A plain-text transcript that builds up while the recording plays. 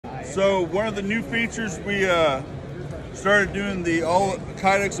So one of the new features, we started doing the all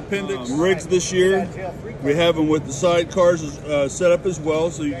Kydex appendix rigs this year. We have them with the sidecars set up as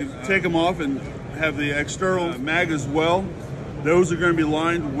well, so you can take them off and have the external mag as well. Those are going to be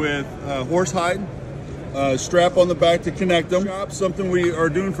lined with horsehide. Strap on the back to connect them. Something we are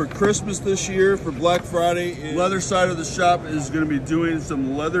doing for Christmas this year for Black Friday. The leather side of the shop is going to be doing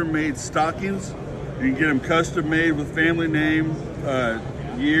some leather made stockings. You can get them custom made with family name,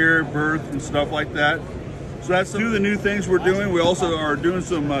 year, birth, and stuff like that. So that's two of the new things we're doing. We also are doing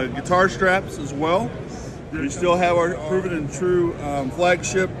some guitar straps as well. We still have our proven and true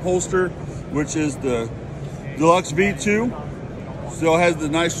flagship holster, which is the Deluxe V2. Still has the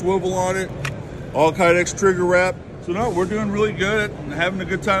nice swivel on it. All Kydex trigger wrap. So no, we're doing really good and having a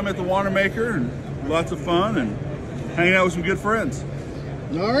good time at the Wanenmacher and lots of fun and hanging out with some good friends.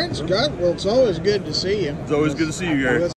 All right, Scott. Well, it's always good to see you. It's always good to see you, Gary.